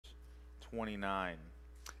29.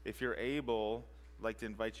 If you're able, I'd like to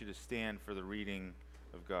invite you to stand for the reading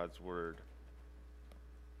of God's Word.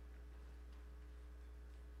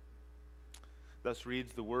 Thus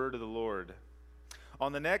reads the word of the Lord.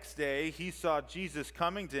 On the next day, he saw Jesus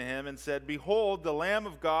coming to him and said, "Behold, the Lamb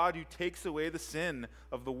of God who takes away the sin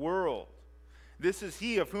of the world. This is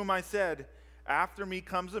he of whom I said, 'After me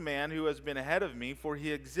comes a man who has been ahead of me, for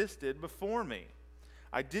he existed before me.'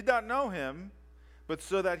 I did not know him, but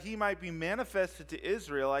so that he might be manifested to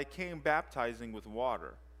Israel, I came baptizing with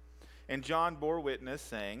water. And John bore witness,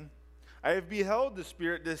 saying, 'I have beheld the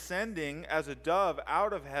Spirit descending as a dove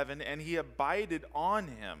out of heaven, and he abided on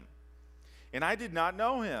him. And I did not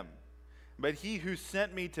know him. But he who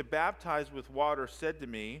sent me to baptize with water said to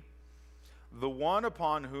me, the one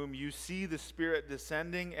upon whom you see the Spirit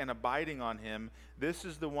descending and abiding on him, this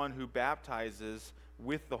is the one who baptizes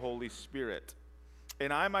with the Holy Spirit.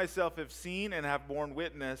 And I myself have seen and have borne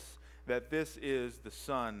witness that this is the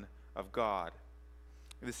Son of God.'"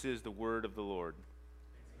 This is the word of the Lord.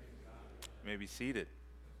 You may be seated.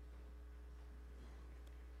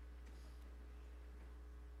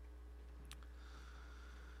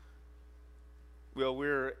 Well,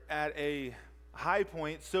 we're at a high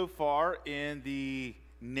point so far in the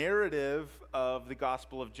narrative of the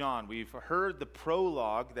Gospel of John. We've heard the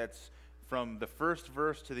prologue that's from the first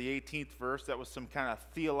verse to the 18th verse. That was some kind of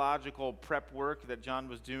theological prep work that John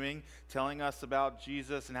was doing, telling us about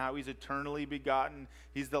Jesus and how he's eternally begotten.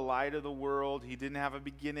 He's the light of the world. He didn't have a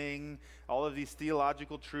beginning. All of these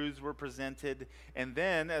theological truths were presented. And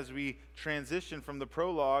then as we transition from the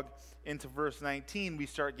prologue into verse 19, we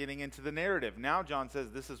start getting into the narrative. Now John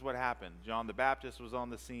says this is what happened. John the Baptist was on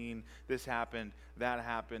the scene. This happened, that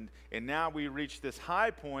happened. And now we reach this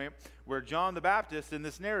high point where John the Baptist in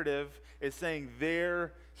this narrative is saying,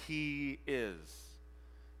 there he is.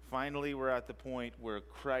 Finally, we're at the point where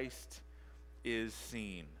Christ is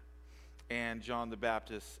seen. And John the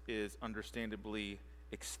Baptist is understandably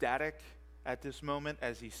ecstatic at this moment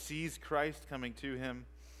as he sees Christ coming to him.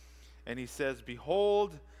 And he says,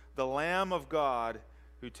 "Behold, the Lamb of God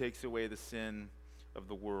who takes away the sin of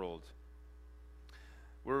the world."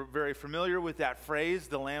 We're very familiar with that phrase,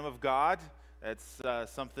 the Lamb of God. That's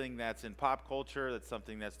something that's in pop culture. That's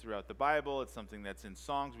something that's throughout the Bible. It's something that's in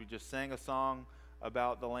songs. We just sang a song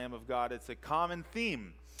about the Lamb of God. It's a common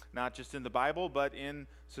theme, not just in the Bible, but in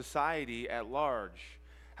society at large.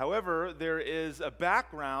 However, there is a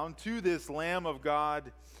background to this Lamb of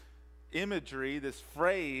God imagery, this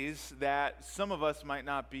phrase that some of us might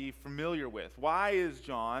not be familiar with. Why is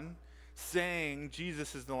John saying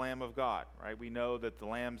Jesus is the Lamb of God, right? We know that the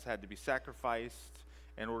lambs had to be sacrificed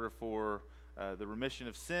in order for the remission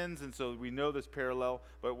of sins, and so we know this parallel.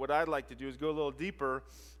 But what I'd like to do is go a little deeper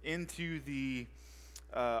into the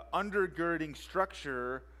undergirding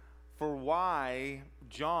structure for why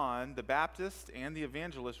John the Baptist and the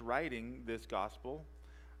evangelist writing this gospel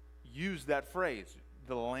use that phrase,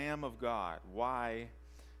 the Lamb of God. Why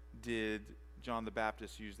did John the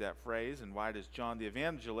Baptist use that phrase, and why does John the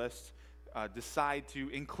evangelist decide to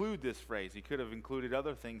include this phrase? He could have included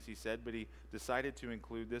other things he said, but he decided to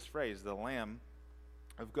include this phrase, the Lamb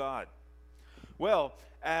of God. Well,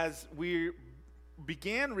 as we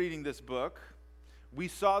began reading this book, we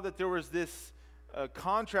saw that there was this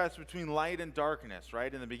contrast between light and darkness,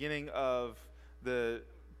 right? In the beginning of the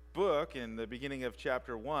book, in the beginning of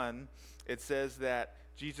chapter 1, it says that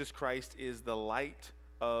Jesus Christ is the light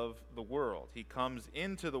of the world. He comes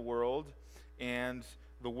into the world, and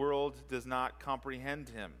the world does not comprehend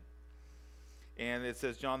him. And it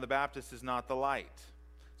says John the Baptist is not the light.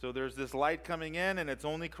 So there's this light coming in, and it's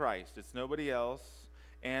only Christ. It's nobody else.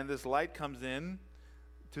 And this light comes in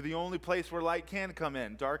to the only place where light can come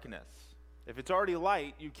in, darkness. If it's already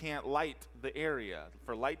light, you can't light the area.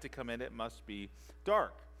 For light to come in, it must be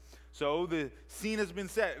dark. So the scene has been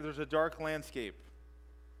set. There's a dark landscape,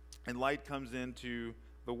 and light comes into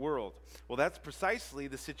the world. Well, that's precisely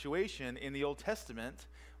the situation in the Old Testament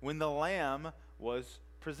when the Lamb was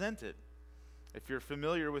presented. If you're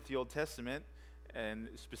familiar with the Old Testament, and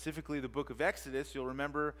specifically the book of Exodus, you'll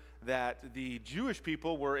remember that the Jewish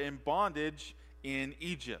people were in bondage in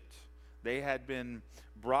Egypt. They had been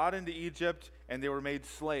brought into Egypt, and they were made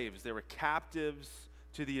slaves. They were captives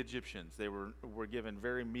to the Egyptians. They were given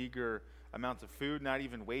very meager amounts of food, not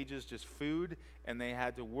even wages, just food, and they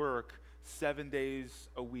had to work 7 days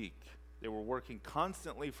a week. They were working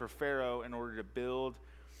constantly for Pharaoh in order to build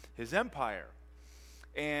his empire.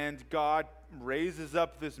 And God raises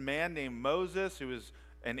up this man named Moses, who is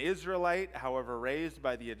an Israelite, however, raised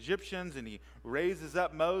by the Egyptians, and he raises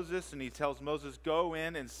up Moses, and he tells Moses, go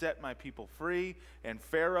in and set my people free. And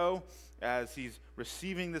Pharaoh, as he's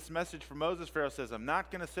receiving this message from Moses, Pharaoh says, I'm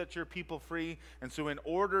not going to set your people free. And so in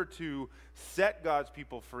order to set God's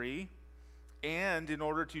people free, and in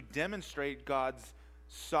order to demonstrate God's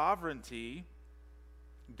sovereignty,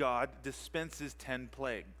 God dispenses 10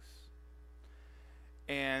 plagues.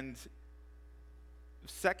 And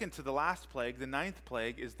second to the last plague, the 9th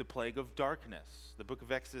plague, is the plague of darkness. The book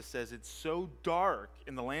of Exodus says it's so dark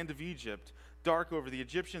in the land of Egypt, dark over the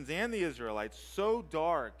Egyptians and the Israelites, so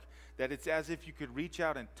dark that it's as if you could reach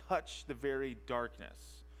out and touch the very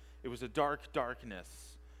darkness. It was a dark darkness,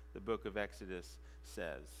 the book of Exodus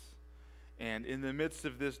says. And in the midst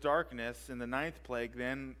of this darkness, in the 9th plague,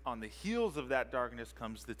 then on the heels of that darkness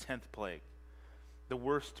comes the 10th plague, the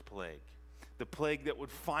worst plague, the plague that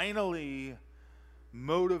would finally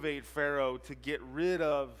motivate Pharaoh to get rid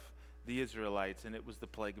of the Israelites, and it was the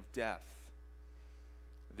plague of death.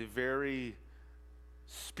 The very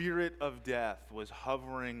spirit of death was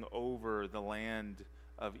hovering over the land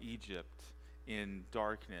of Egypt in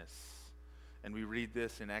darkness. And we read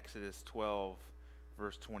this in Exodus 12,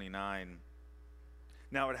 verse 29.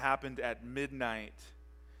 Now it happened at midnight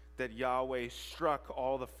that Yahweh struck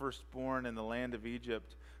all the firstborn in the land of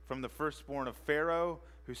Egypt, from the firstborn of Pharaoh,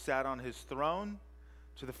 who sat on his throne,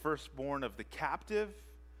 to the firstborn of the captive,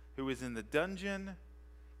 who is in the dungeon,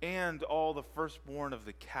 and all the firstborn of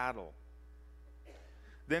the cattle.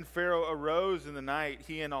 Then Pharaoh arose in the night,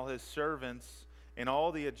 he and all his servants, and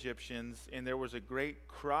all the Egyptians, and there was a great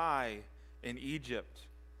cry in Egypt,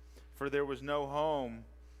 for there was no home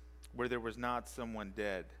where there was not someone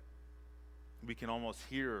dead. We can almost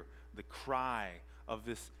hear the cry of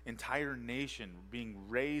this entire nation being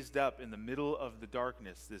raised up in the middle of the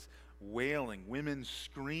darkness, this wailing, women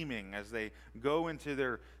screaming as they go into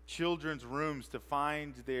their children's rooms to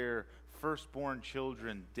find their firstborn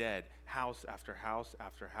children dead. House after house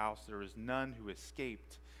after house. There is none who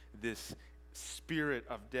escaped this spirit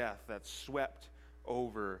of death that swept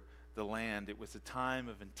over the land. It was a time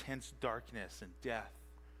of intense darkness and death.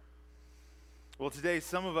 Well, today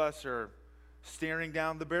some of us are staring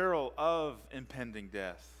down the barrel of impending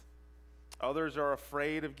death. Others are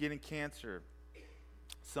afraid of getting cancer.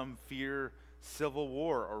 Some fear civil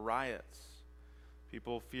war or riots.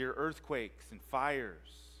 People fear earthquakes and fires.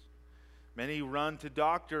 Many run to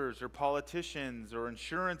doctors or politicians or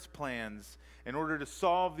insurance plans in order to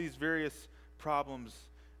solve these various problems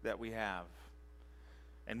that we have.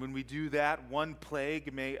 And when we do that, one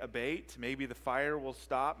plague may abate. Maybe the fire will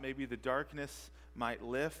stop. Maybe the darkness might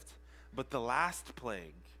lift. But the last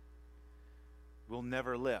plague will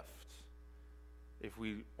never lift if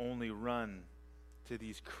we only run to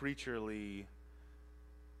these creaturely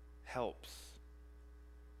helps.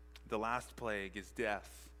 The last plague is death.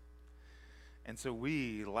 And so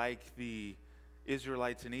we, like the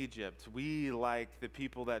Israelites in Egypt, we, like the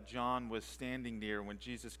people that John was standing near when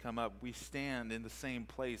Jesus come up, we stand in the same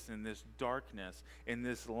place in this darkness, in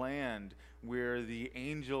this land where the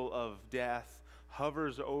angel of death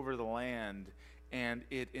hovers over the land, and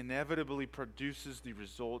it inevitably produces the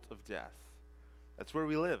result of death. That's where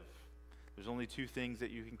we live. There's only two things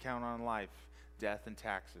that you can count on in life: death and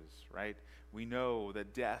taxes, right? We know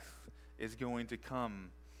that death is going to come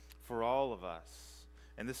for all of us,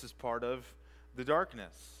 and this is part of the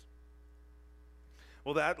darkness.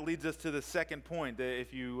 Well, that leads us to the second point.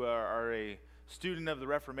 If you are a student of the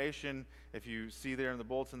Reformation, if you see there in the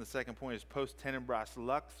bulletin, the second point is post tenebras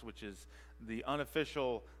lux, which is the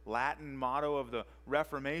unofficial Latin motto of the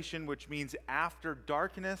Reformation, which means after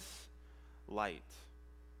darkness, light.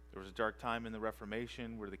 There was a dark time in the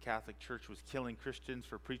Reformation where the Catholic Church was killing Christians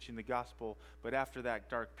for preaching the gospel, but after that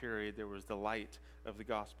dark period, there was the light of the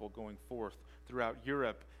gospel going forth throughout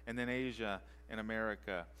Europe and then Asia and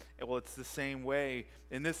America. And well, it's the same way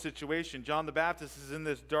in this situation. John the Baptist is in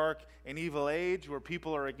this dark and evil age where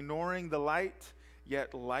people are ignoring the light,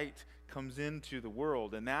 yet light comes into the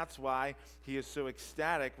world. And that's why he is so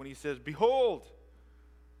ecstatic when he says, "Behold,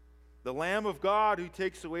 the Lamb of God who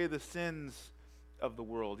takes away the sins of the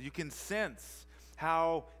world." You can sense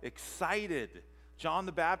how excited John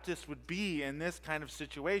the Baptist would be in this kind of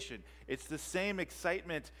situation. It's the same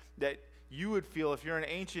excitement that you would feel if you're an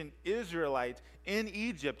ancient Israelite in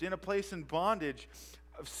Egypt, in a place in bondage,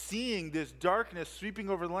 of seeing this darkness sweeping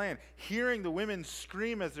over the land, hearing the women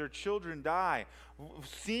scream as their children die,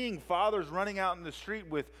 seeing fathers running out in the street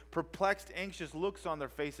with perplexed, anxious looks on their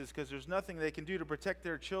faces because there's nothing they can do to protect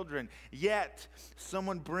their children. Yet,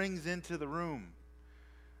 someone brings into the room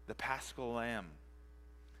the Paschal Lamb,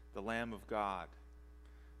 the Lamb of God,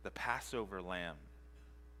 the Passover Lamb.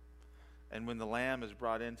 And when the lamb is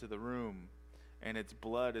brought into the room and its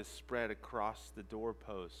blood is spread across the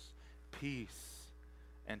doorposts, peace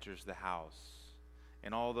enters the house.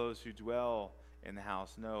 And all those who dwell in the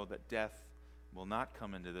house know that death will not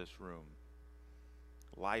come into this room.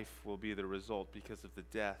 Life will be the result because of the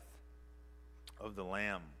death of the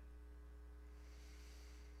Lamb.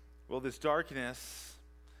 Well, this darkness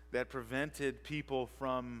that prevented people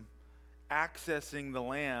from accessing the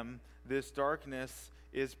Lamb, this darkness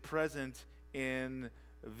is present in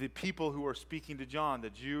the people who are speaking to John. The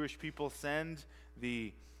Jewish people send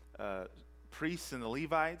the priests and the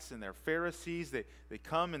Levites and their Pharisees. They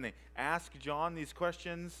come and they ask John these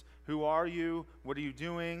questions. Who are you? What are you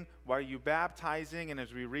doing? Why are you baptizing? And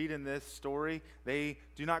as we read in this story, they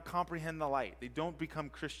do not comprehend the light. They don't become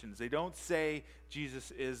Christians. They don't say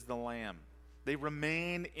Jesus is the Lamb. They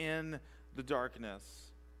remain in the darkness.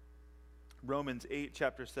 Romans 8,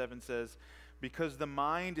 chapter 7 says, because the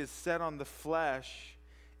mind is set on the flesh,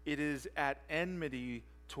 it is at enmity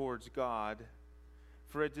towards God.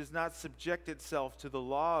 For it does not subject itself to the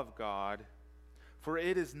law of God, for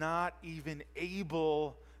it is not even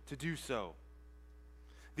able to do so.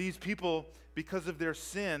 These people, because of their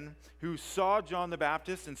sin, who saw John the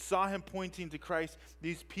Baptist and saw him pointing to Christ,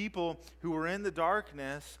 these people who were in the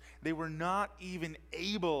darkness, they were not even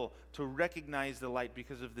able to recognize the light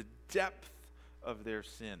because of the depth of their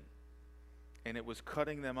sin. And it was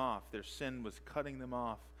cutting them off. Their sin was cutting them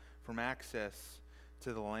off from access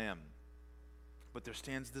to the Lamb. But there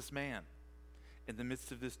stands this man in the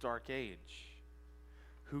midst of this dark age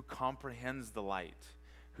who comprehends the light,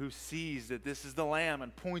 who sees that this is the Lamb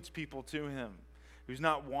and points people to him, who's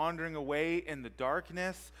not wandering away in the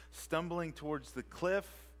darkness, stumbling towards the cliff,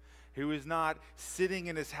 who is not sitting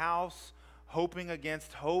in his house hoping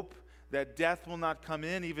against hope that death will not come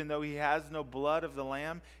in even though he has no blood of the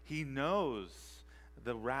Lamb. He knows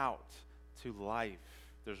the route to life.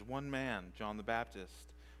 There's one man, John the Baptist,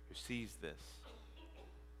 who sees this.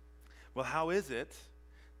 Well, how is it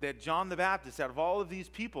that John the Baptist, out of all of these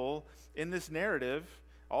people in this narrative,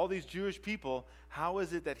 all these Jewish people, how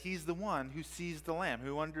is it that he's the one who sees the Lamb,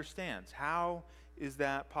 who understands? How is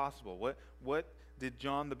that possible? What did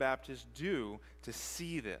John the Baptist do to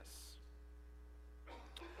see this?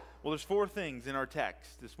 Well, there's 4 things in our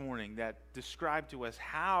text this morning that describe to us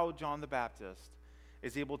how John the Baptist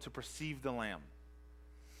is able to perceive the Lamb.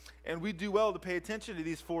 And we do well to pay attention to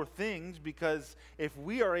these 4 things, because if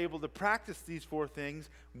we are able to practice these 4 things,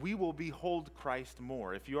 we will behold Christ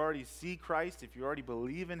more. If you already see Christ, if you already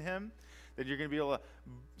believe in him, then you're going to be able to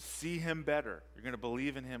see him better. You're going to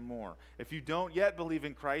believe in him more. If you don't yet believe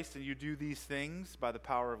in Christ and you do these things by the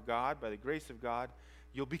power of God, by the grace of God,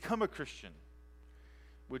 you'll become a Christian,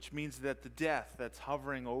 which means that the death that's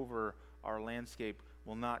hovering over our landscape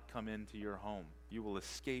will not come into your home. You will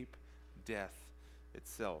escape death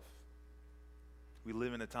itself. We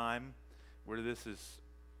live in a time where this is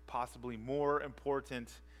possibly more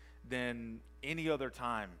important than any other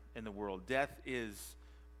time in the world. Death is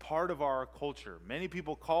part of our culture. Many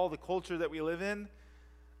people call the culture that we live in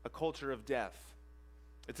a culture of death.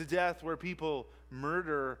 It's a death where people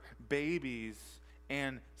murder babies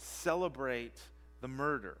and celebrate the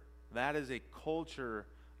murder. That is a culture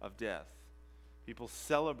of death. People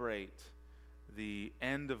celebrate the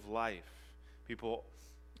end of life. People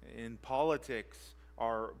in politics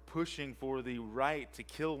are pushing for the right to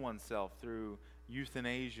kill oneself through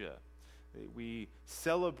euthanasia. We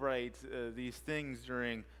celebrate these things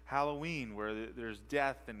during Halloween, where there's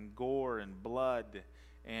death and gore and blood,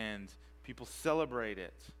 and people celebrate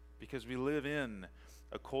it because we live in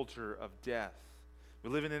a culture of death. We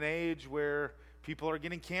live in an age where people are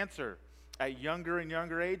getting cancer at younger and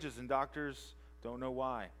younger ages, and doctors don't know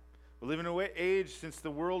why. We live in an age, since the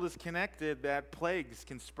world is connected, that plagues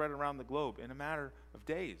can spread around the globe in a matter of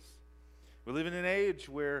days. We live in an age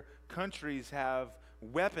where countries have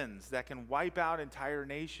weapons that can wipe out entire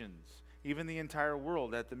nations, even the entire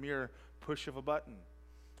world, at the mere push of a button.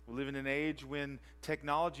 We live in an age when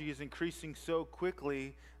technology is increasing so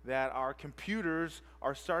quickly that our computers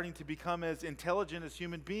are starting to become as intelligent as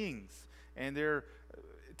human beings, and their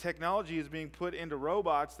technology is being put into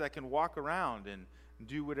robots that can walk around and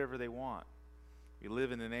do whatever they want. We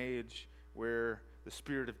live in an age where the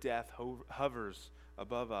spirit of death hovers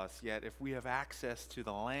above us, yet if we have access to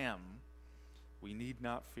the Lamb, we need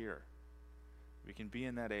not fear. We can be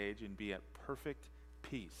in that age and be at perfect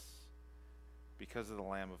peace because of the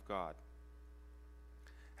Lamb of God.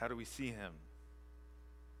 How do we see him?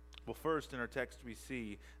 Well, first in our text we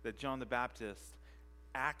see that John the Baptist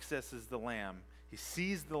accesses the Lamb. He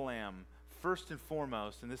sees the Lamb first and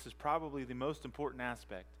foremost, and this is probably the most important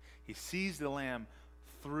aspect. He sees the Lamb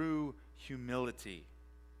through humility.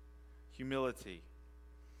 Humility.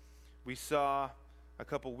 We saw a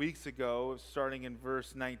couple weeks ago, starting in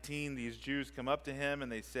verse 19, these Jews come up to him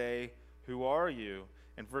and they say, "Who are you?"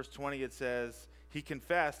 In verse 20 it says, he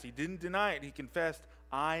confessed, he didn't deny it, he confessed,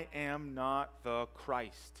 "I am not the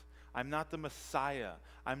Christ. I'm not the Messiah.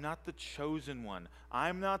 I'm not the chosen one.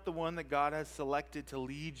 I'm not the one that God has selected to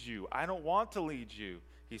lead you. I don't want to lead you,"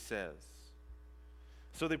 he says.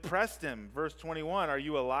 So they pressed him. Verse 21, "Are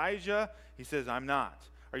you Elijah?" He says, "I'm not."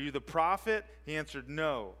 "Are you the prophet?" He answered,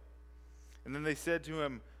 "No." And then they said to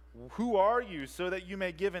him, "Who are you, so that you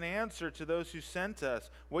may give an answer to those who sent us?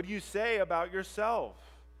 What do you say about yourself?"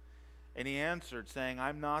 And he answered, saying,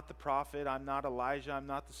 "I'm not the prophet, I'm not Elijah, I'm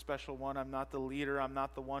not the special one, I'm not the leader, I'm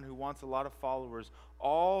not the one who wants a lot of followers.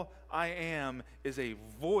 All I am is a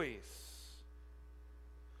voice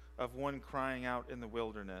of one crying out in the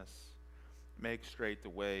wilderness, 'Make straight the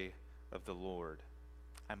way of the Lord.'"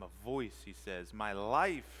 I'm a voice, he says. My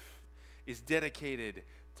life is dedicated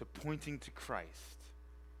to pointing to Christ.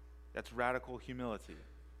 That's radical humility.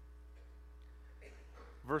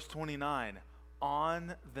 Verse 29,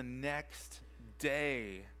 on the next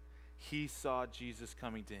day, he saw Jesus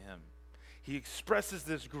coming to him. He expresses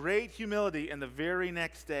this great humility, and the very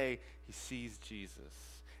next day, he sees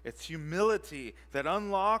Jesus. It's humility that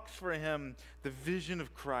unlocks for him the vision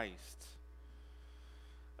of Christ.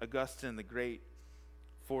 Augustine, the great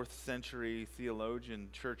 4th century theologian,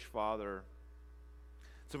 church father,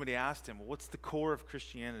 somebody asked him, "What's the core of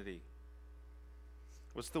Christianity?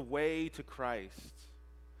 What's the way to Christ?"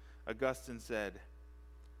 Augustine said,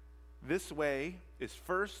 "This way is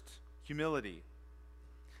first, humility.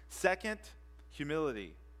 Second,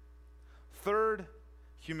 humility. Third,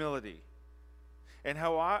 humility. And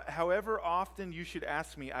however often you should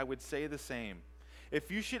ask me, I would say the same. If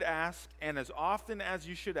you should ask, and as often as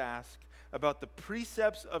you should ask, about the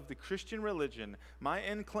precepts of the Christian religion, my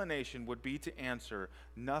inclination would be to answer,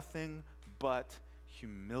 nothing but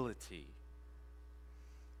humility."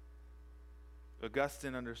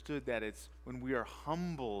 Augustine understood that it's when we are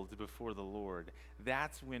humbled before the Lord,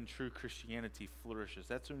 that's when true Christianity flourishes.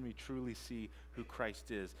 That's when we truly see who Christ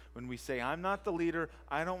is. When we say, "I'm not the leader,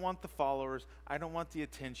 I don't want the followers, I don't want the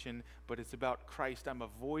attention, but it's about Christ, I'm a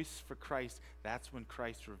voice for Christ," that's when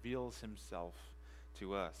Christ reveals himself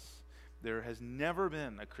to us. There has never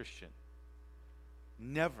been a Christian,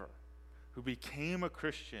 never, who became a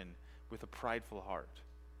Christian with a prideful heart.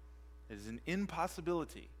 It is an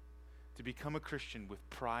impossibility to become a Christian with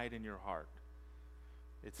pride in your heart.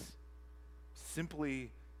 It's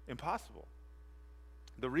simply impossible.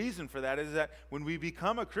 The reason for that is that when we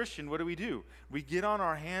become a Christian, what do? We get on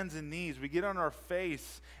our hands and knees, we get on our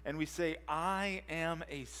face, and we say, "I am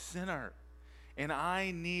a sinner, and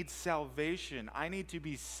I need salvation. I need to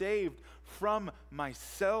be saved from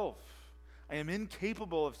myself. I am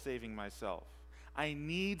incapable of saving myself. I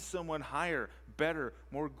need someone higher, better,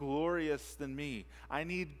 more glorious than me. I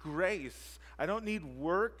need grace. I don't need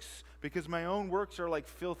works because my own works are like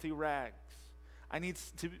filthy rags. I need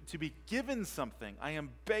to be given something. I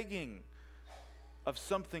am begging of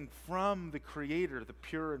something from the Creator, the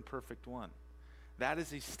pure and perfect one." That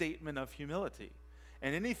is a statement of humility.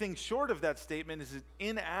 And anything short of that statement is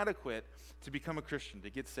inadequate to become a Christian, to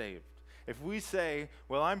get saved. If we say,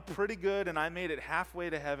 "Well, I'm pretty good and I made it halfway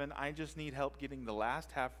to heaven, I just need help getting the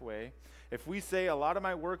last halfway." If we say, "A lot of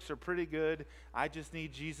my works are pretty good, I just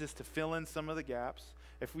need Jesus to fill in some of the gaps."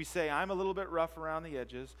 If we say, "I'm a little bit rough around the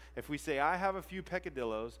edges," if we say, "I have a few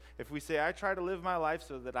peccadillos," if we say, "I try to live my life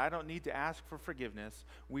so that I don't need to ask for forgiveness,"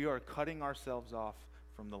 we are cutting ourselves off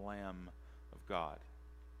from the Lamb of God.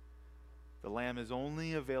 The Lamb is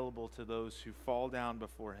only available to those who fall down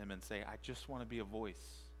before him and say, "I just want to be a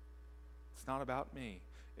voice. It's not about me.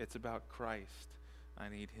 It's about Christ. I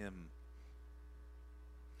need him."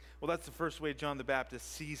 Well, that's the first way John the Baptist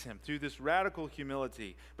sees him, through this radical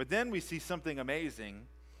humility. But then we see something amazing.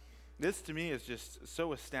 This to me is just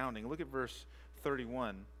so astounding. Look at verse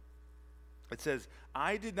 31. It says,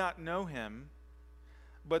 "I did not know him,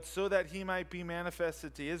 but so that he might be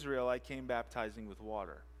manifested to Israel, I came baptizing with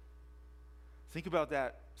water." Think about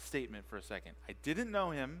that statement for a second. I didn't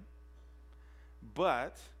know him,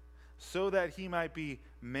 but so that he might be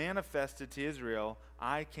manifested to Israel,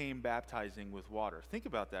 I came baptizing with water. Think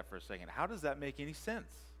about that for a second. How does that make any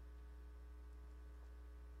sense?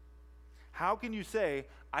 How can you say,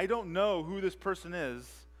 "I don't know who this person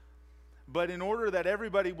is, but in order that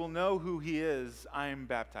everybody will know who he is, I'm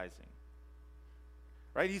baptizing"?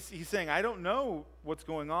 Right? He's saying, "I don't know what's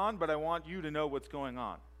going on, but I want you to know what's going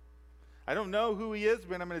on. I don't know who he is,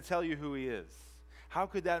 but I'm going to tell you who he is." How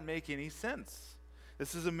could that make any sense?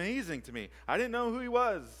 This is amazing to me. I didn't know who he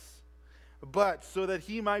was. But so that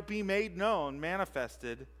he might be made known,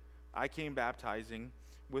 manifested, I came baptizing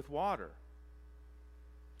with water.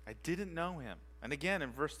 I didn't know him. And again,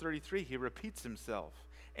 in verse 33, he repeats himself.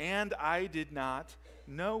 And I did not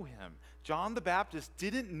know him. John the Baptist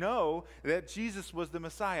didn't know that Jesus was the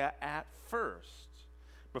Messiah at first.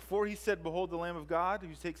 Before he said, "Behold the Lamb of God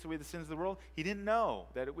who takes away the sins of the world," he didn't know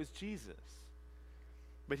that it was Jesus.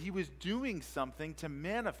 But he was doing something to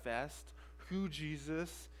manifest who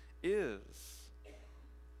Jesus is.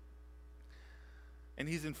 And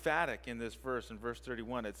he's emphatic in this verse. In verse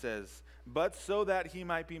 31, it says, "But so that he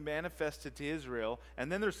might be manifested to Israel." And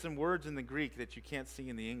then there's some words in the Greek that you can't see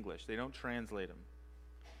in the English. They don't translate them.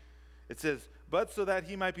 It says, "But so that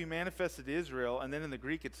he might be manifested to Israel." And then in the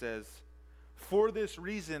Greek it says, "For this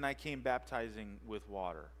reason I came baptizing with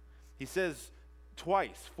water." He says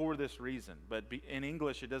twice, "for this reason." But in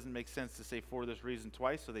English it doesn't make sense to say "for this reason"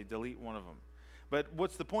 twice, so they delete one of them. But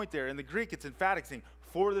what's the point there? In the Greek it's emphatic, saying,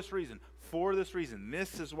 "For this reason, for this reason.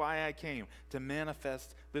 This is why I came, to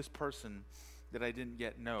manifest this person that I didn't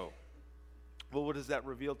yet know." Well, what does that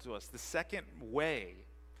reveal to us? The second way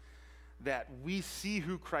that we see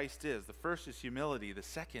who Christ is, the first is humility, the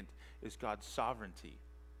second is God's sovereignty.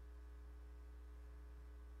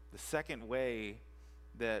 The second way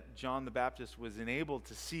that John the Baptist was enabled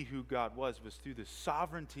to see who God was through the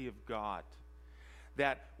sovereignty of God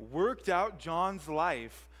that worked out John's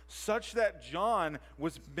life such that John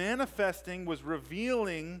was manifesting, was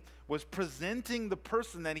revealing, was presenting the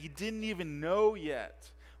person that he didn't even know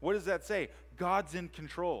yet. What does that say? God's in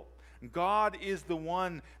control. God is the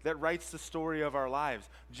one that writes the story of our lives.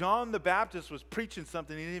 John the Baptist was preaching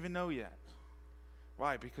something he didn't even know yet.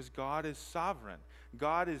 Why? Because God is sovereign.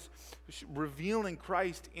 God is revealing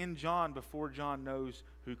Christ in John before John knows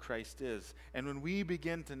who Christ is. And when we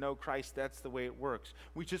begin to know Christ, that's the way it works.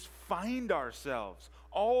 We just find ourselves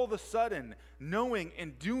all of a sudden knowing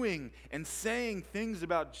and doing and saying things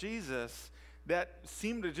about Jesus that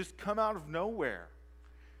seem to just come out of nowhere.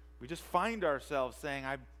 We just find ourselves saying,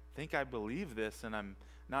 "I think I believe this, and I'm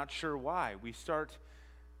not sure why." We start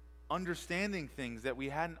understanding things that we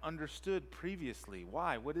hadn't understood previously.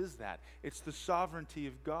 Why? What is that? It's the sovereignty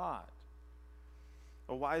of God.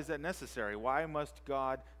 Well, why is that necessary? Why must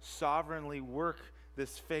God sovereignly work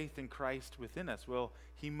this faith in Christ within us? Well,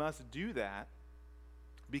 he must do that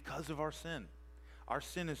because of our sin. Our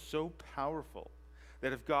sin is so powerful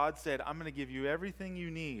that if God said, "I'm going to give you everything you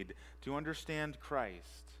need to understand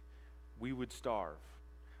Christ," we would starve.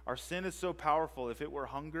 Our sin is so powerful, if it were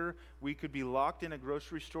hunger, we could be locked in a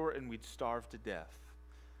grocery store and we'd starve to death.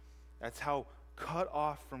 That's how cut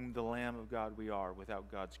off from the Lamb of God we are without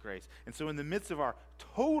God's grace. And so in the midst of our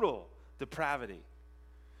total depravity,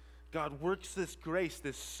 God works this grace,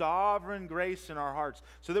 this sovereign grace in our hearts,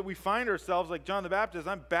 so that we find ourselves like John the Baptist.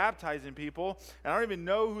 I'm baptizing people, and I don't even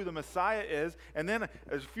know who the Messiah is. And then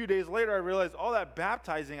a few days later, I realized all that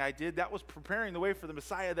baptizing I did, that was preparing the way for the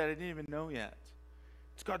Messiah that I didn't even know yet.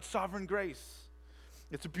 It's God's sovereign grace.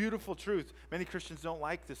 It's a beautiful truth. Many Christians don't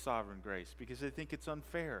like the sovereign grace because they think it's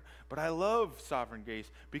unfair. But I love sovereign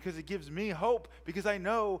grace because it gives me hope, because I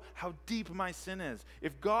know how deep my sin is.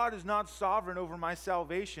 If God is not sovereign over my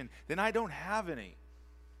salvation, then I don't have any.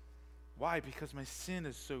 Why? Because my sin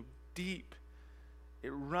is so deep. It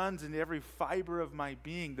runs into every fiber of my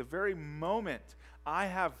being. The very moment I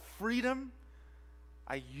have freedom,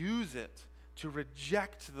 I use it to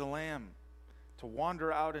reject the Lamb, to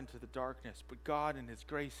wander out into the darkness. But God in his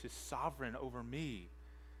grace is sovereign over me.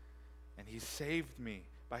 And he saved me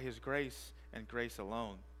by his grace and grace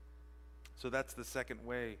alone. So that's the second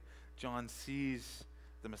way John sees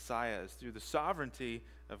the Messiah, is through the sovereignty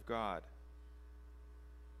of God.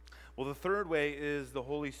 Well, the third way is the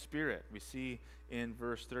Holy Spirit. We see in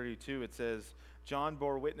verse 32, it says, "John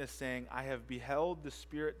bore witness saying, I have beheld the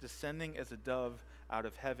Spirit descending as a dove out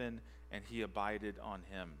of heaven, and he abided on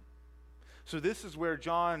him." So this is where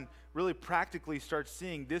John really practically starts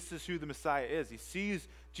seeing this is who the Messiah is. He sees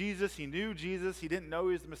Jesus, he knew Jesus, he didn't know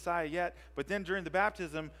he was the Messiah yet, but then during the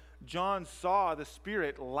baptism, John saw the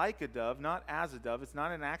Spirit like a dove, not as a dove. It's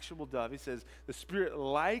not an actual dove. He says the Spirit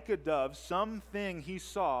like a dove, something he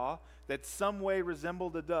saw that some way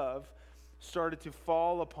resembled a dove, started to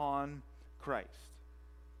fall upon Christ.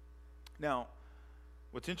 Now,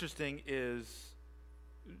 what's interesting is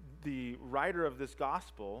the writer of this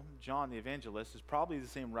gospel, John the evangelist, is probably the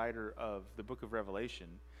same writer of the book of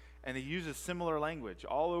Revelation, and he uses similar language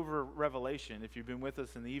all over Revelation. If you've been with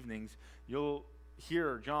us in the evenings, you'll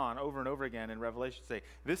hear John over and over again in Revelation say,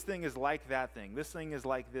 this thing is like that thing. This thing is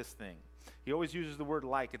like this thing. He always uses the word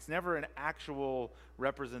like. It's never an actual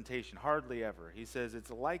representation, hardly ever. He says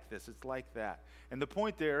it's like this, it's like that. And the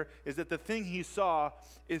point there is that the thing he saw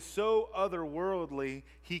is so otherworldly,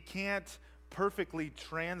 he can't perfectly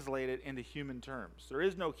translate it into human terms. There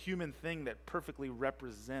is no human thing that perfectly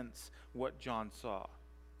represents what John saw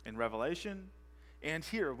in Revelation and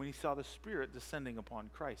here when he saw the Spirit descending upon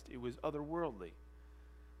Christ. It was otherworldly,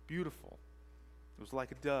 beautiful. It was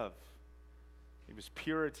like a dove. It was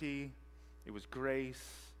purity, it was grace,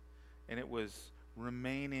 and it was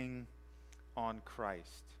remaining on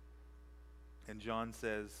Christ. And John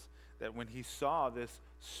says that when he saw this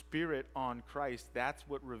Spirit on Christ, that's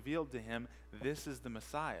what revealed to him this is the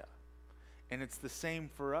Messiah. And it's the same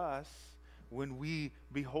for us when we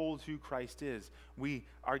behold who Christ is. We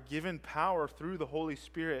are given power through the Holy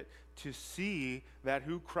Spirit to see that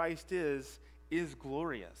who Christ is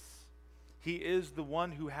glorious. He is the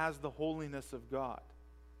one who has the holiness of God.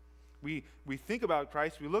 We think about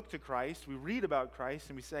Christ, we look to Christ, we read about Christ,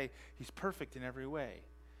 and we say, he's perfect in every way.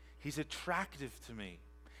 He's attractive to me.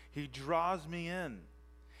 He draws me in.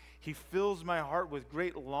 He fills my heart with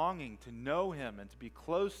great longing to know him and to be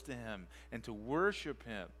close to him and to worship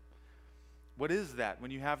him. What is that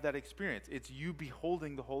when you have that experience? It's you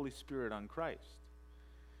beholding the Holy Spirit on Christ.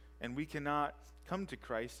 And we cannot come to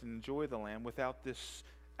Christ and enjoy the Lamb without this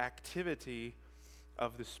activity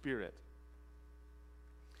of the Spirit.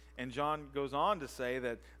 And John goes on to say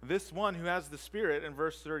that this one who has the Spirit, in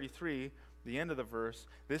verse 33, the end of the verse,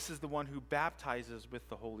 this is the one who baptizes with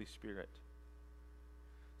the Holy Spirit.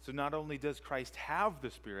 So not only does Christ have the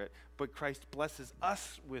Spirit, but Christ blesses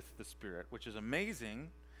us with the Spirit, which is amazing.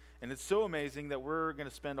 And it's so amazing that we're going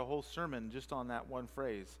to spend a whole sermon just on that one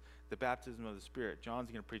phrase, the baptism of the Spirit. John's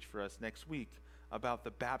going to preach for us next week about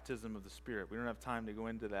the baptism of the Spirit. We don't have time to go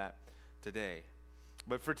into that today.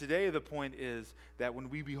 But for today, the point is that when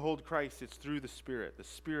we behold Christ, it's through the Spirit. The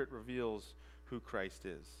Spirit reveals who Christ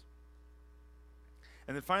is.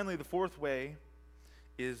 And then finally, the fourth way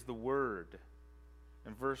is the Word.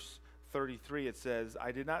 In verse 33, it says,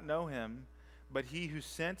 I did not know him, but he who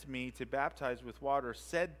sent me to baptize with water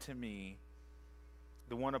said to me,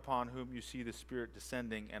 the one upon whom you see the Spirit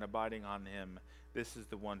descending and abiding on him, this is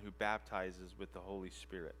the one who baptizes with the Holy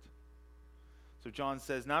Spirit. So John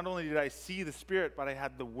says, not only did I see the Spirit, but I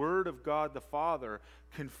had the Word of God the Father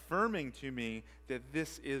confirming to me that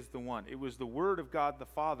this is the one. It was the Word of God the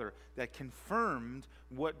Father that confirmed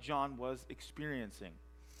what John was experiencing.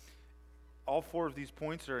 All four of these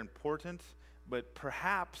points are important, but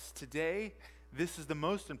perhaps today, this is the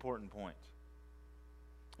most important point.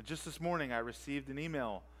 Just this morning, I received an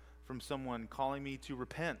email from someone calling me to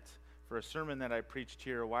repent for a sermon that I preached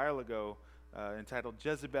here a while ago entitled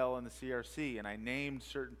Jezebel and the CRC, and I named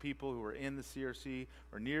certain people who were in the CRC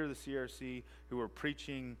or near the CRC who were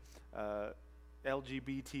preaching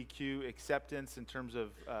LGBTQ acceptance in terms of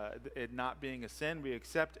it not being a sin. We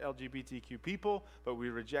accept LGBTQ people, but we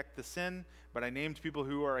reject the sin. But I named people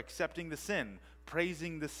who are accepting the sin,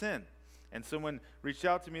 praising the sin. And someone reached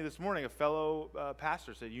out to me this morning, a fellow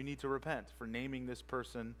pastor said, you need to repent for naming this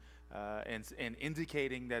person and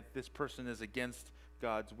indicating that this person is against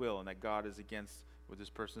God's will and that God is against what this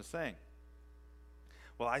person is saying.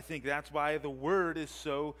 Well, I think that's why the Word is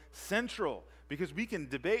so central, because we can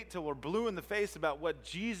debate till we're blue in the face about what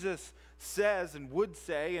Jesus says and would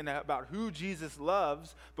say and about who Jesus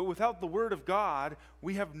loves, but without the Word of God,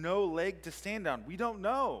 we have no leg to stand on. We don't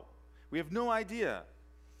know. We have no idea.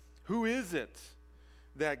 Who is it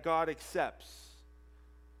that God accepts?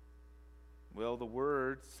 Well, the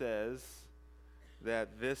Word says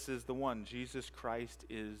that this is the one. Jesus Christ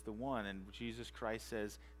is the one. And Jesus Christ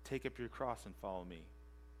says, take up your cross and follow me.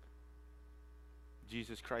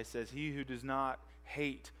 Jesus Christ says, he who does not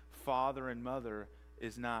hate father and mother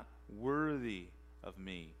is not worthy of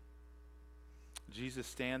me. Jesus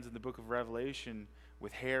stands in the book of Revelation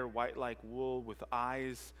with hair white like wool, with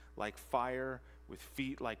eyes like fire, with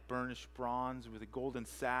feet like burnished bronze, with a golden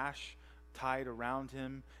sash tied around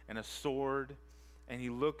him and a sword. And he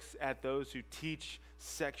looks at those who teach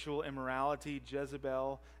sexual immorality,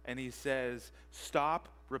 Jezebel, and he says, stop,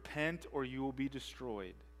 repent, or you will be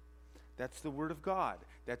destroyed. That's the Word of God.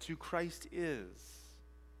 That's who Christ is.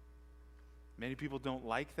 Many people don't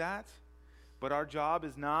like that, but our job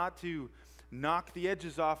is not to knock the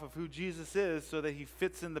edges off of who Jesus is so that he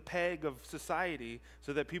fits in the peg of society,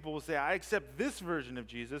 so that people will say, I accept this version of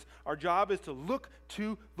Jesus. Our job is to look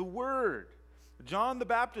to the Word. John the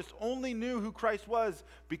Baptist only knew who Christ was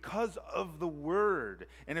because of the Word.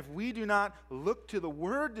 And if we do not look to the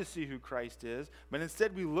Word to see who Christ is, but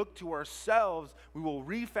instead we look to ourselves, we will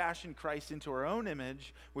refashion Christ into our own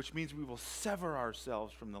image, which means we will sever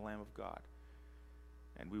ourselves from the Lamb of God.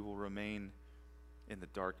 And we will remain in the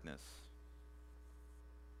darkness.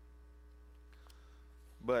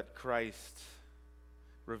 But Christ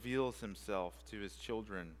reveals himself to his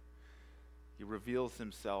children. He reveals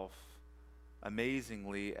himself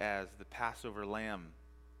amazingly as the Passover lamb.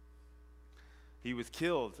 He was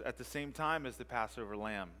killed at the same time as the Passover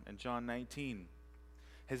lamb in John 19.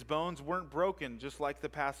 His bones weren't broken just like the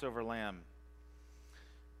Passover lamb.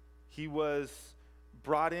 He was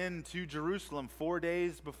brought into Jerusalem 4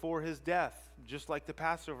 days before his death, just like the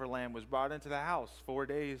Passover lamb was brought into the house 4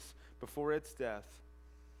 days before its death.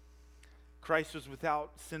 Christ was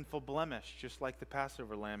without sinful blemish, just like the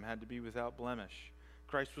Passover lamb had to be without blemish.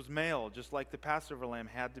 Christ was male, just like the Passover lamb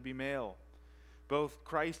had to be male. Both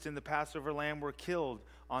Christ and the Passover lamb were killed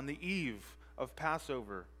on the eve of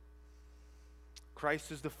Passover.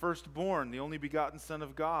 Christ is the firstborn, the only begotten Son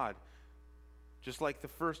of God, just like the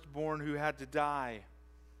firstborn who had to die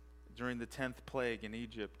during the 10th plague in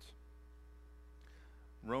Egypt.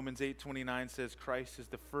 Romans 8:29 says Christ is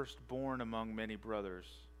the firstborn among many brothers.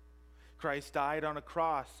 Christ died on a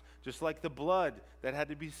cross, just like the blood that had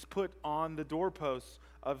to be put on the doorposts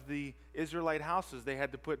of the Israelite houses. They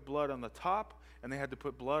had to put blood on the top, and they had to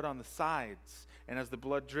put blood on the sides. And as the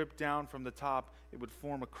blood dripped down from the top, it would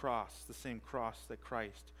form a cross, the same cross that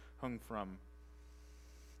Christ hung from.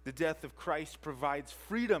 The death of Christ provides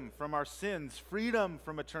freedom from our sins, freedom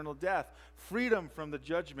from eternal death, freedom from the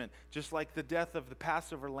judgment, just like the death of the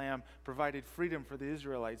Passover lamb provided freedom for the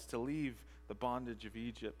Israelites to leave the bondage of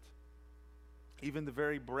Egypt. Even the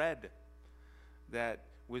very bread that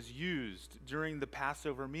was used during the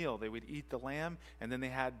Passover meal, they would eat the lamb, and then they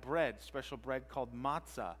had bread, special bread called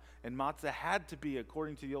matzah. And matzah had to be,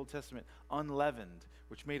 according to the Old Testament, unleavened,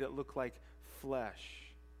 which made it look like flesh.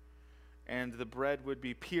 And the bread would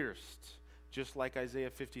be pierced, just like Isaiah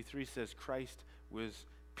 53 says, Christ was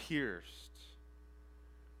pierced.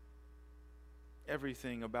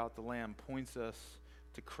 Everything about the lamb points us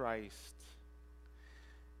to Christ.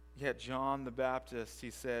 Yet John the Baptist,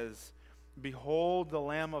 he says, behold the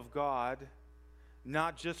Lamb of God,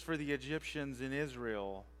 not just for the Egyptians in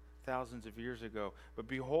Israel thousands of years ago, but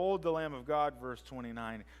behold the Lamb of God, verse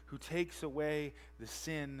 29, who takes away the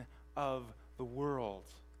sin of the world.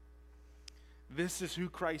 This is who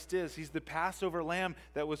Christ is. He's the Passover lamb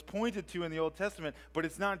that was pointed to in the Old Testament, but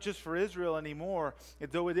it's not just for Israel anymore,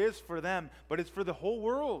 though it is for them, but it's for the whole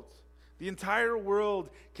world. The entire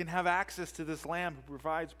world can have access to this lamb who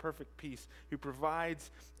provides perfect peace, who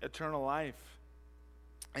provides eternal life.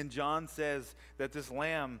 And John says that this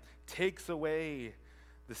lamb takes away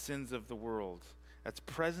the sins of the world. That's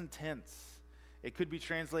present tense. It could be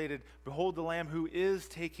translated, behold the lamb who is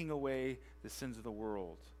taking away the sins of the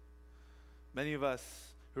world. Many of us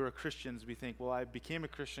who are Christians, we think, well, I became a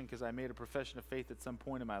Christian because I made a profession of faith at some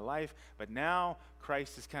point in my life, but now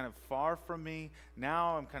Christ is kind of far from me.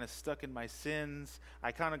 Now I'm kind of stuck in my sins.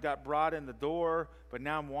 I kind of got brought in the door, but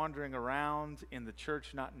now I'm wandering around in the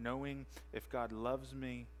church not knowing if God loves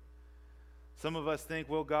me. Some of us think,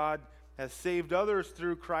 well, God has saved others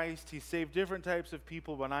through Christ. He saved different types of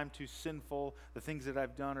people, but I'm too sinful. The things that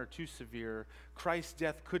I've done are too severe. Christ's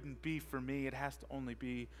death couldn't be for me. It has to only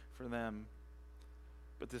be for them.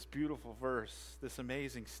 But this beautiful verse, this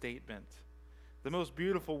amazing statement, the most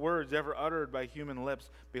beautiful words ever uttered by human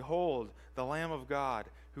lips, behold, the Lamb of God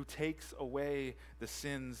who takes away the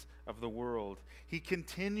sins of the world. He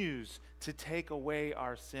continues to take away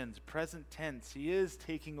our sins. Present tense, he is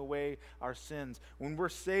taking away our sins. When we're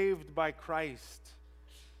saved by Christ,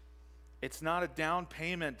 it's not a down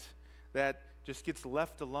payment that just gets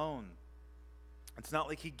left alone. It's not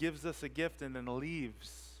like he gives us a gift and then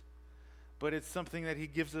leaves. But it's something that he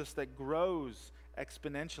gives us that grows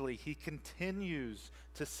exponentially. He continues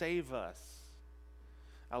to save us.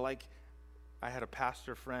 I had a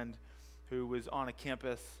pastor friend who was on a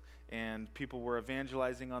campus, and people were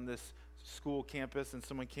evangelizing on this school campus, and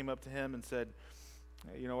someone came up to him and said,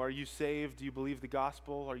 are you saved? Do you believe the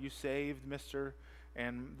gospel? Are you saved, mister?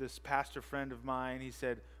 And this pastor friend of mine, he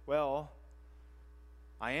said, well,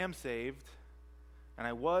 I am saved, and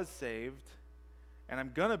I was saved, and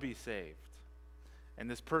I'm going to be saved. And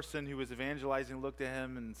this person who was evangelizing looked at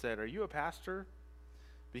him and said, are you a pastor?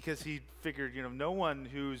 Because he figured, no one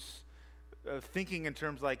who's thinking in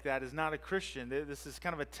terms like that is not a Christian. This is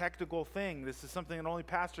kind of a technical thing. This is something that only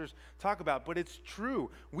pastors talk about, but it's true.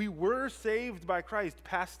 We were saved by Christ,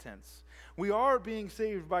 past tense. We are being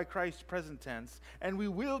saved by Christ, present tense, and we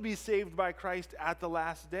will be saved by Christ at the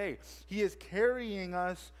last day. He is carrying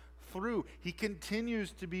us through. He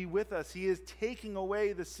continues to be with us. He is taking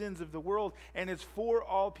away the sins of the world, and it's for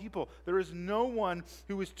all people. There is no one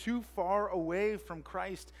who is too far away from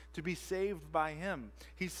Christ to be saved by him.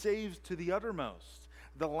 He saves to the uttermost.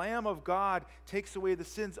 The Lamb of God takes away the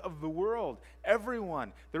sins of the world.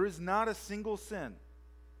 Everyone. There is not a single sin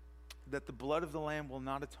that the blood of the Lamb will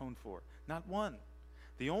not atone for. Not one.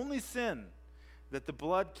 The only sin that the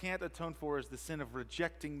blood can't atone for is the sin of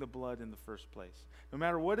rejecting the blood in the first place. No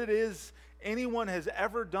matter what it is anyone has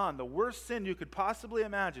ever done, the worst sin you could possibly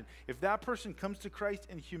imagine, if that person comes to Christ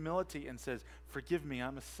in humility and says, "Forgive me,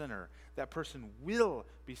 I'm a sinner," that person will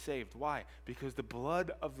be saved. Why? Because the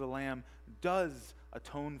blood of the Lamb does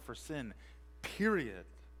atone for sin, period.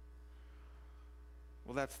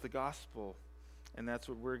 Well, that's the gospel, and that's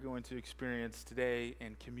what we're going to experience today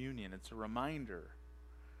in communion. It's a reminder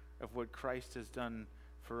of what Christ has done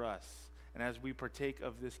for us. And as we partake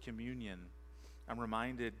of this communion, I'm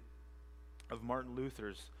reminded of Martin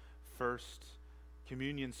Luther's first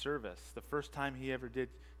communion service. The first time he ever did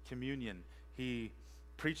communion, he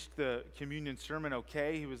preached the communion sermon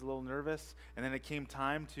okay. He was a little nervous. And then it came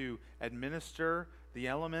time to administer the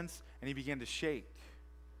elements, and he began to shake.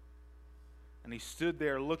 And he stood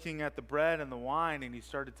there looking at the bread and the wine, and he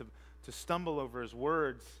started to stumble over his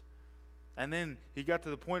words. And then he got to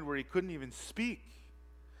the point where he couldn't even speak.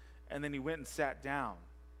 And then he went and sat down.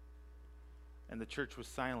 And the church was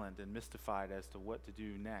silent and mystified as to what to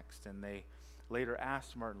do next. And they later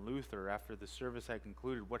asked Martin Luther, after the service had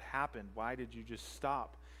concluded, "What happened? Why did you just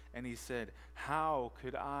stop?" And he said, "How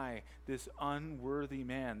could I, this unworthy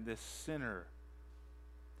man, this sinner,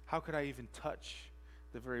 how could I even touch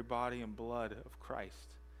the very body and blood of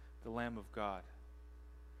Christ, the Lamb of God?"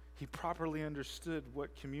 He properly understood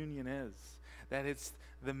what communion is, that it's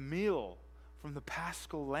the meal from the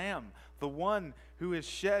Paschal Lamb, the one who has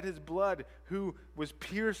shed his blood, who was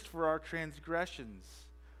pierced for our transgressions,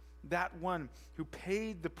 that one who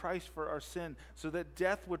paid the price for our sin so that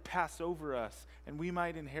death would pass over us and we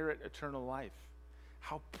might inherit eternal life.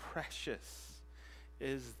 How precious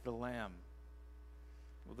is the Lamb?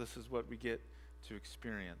 Well, this is what we get to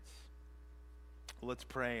experience. Let's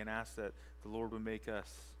pray and ask that the Lord would make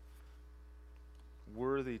us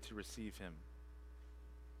worthy to receive him.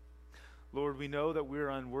 Lord, we know that we're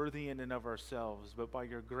unworthy in and of ourselves, but by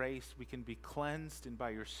your grace we can be cleansed, and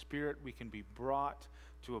by your Spirit we can be brought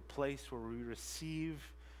to a place where we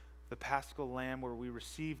receive the Paschal Lamb, where we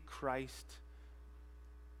receive Christ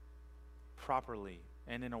properly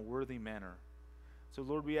and in a worthy manner. So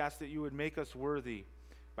Lord, we ask that you would make us worthy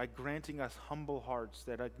by granting us humble hearts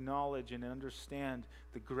that acknowledge and understand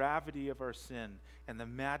the gravity of our sin and the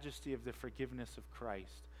majesty of the forgiveness of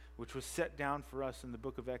Christ, which was set down for us in the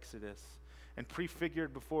book of Exodus and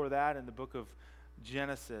prefigured before that in the book of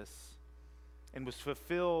Genesis and was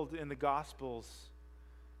fulfilled in the Gospels,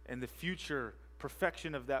 and the future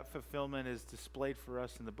perfection of that fulfillment is displayed for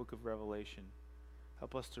us in the book of Revelation.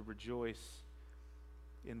 Help us to rejoice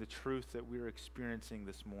in the truth that we're experiencing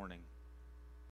this morning.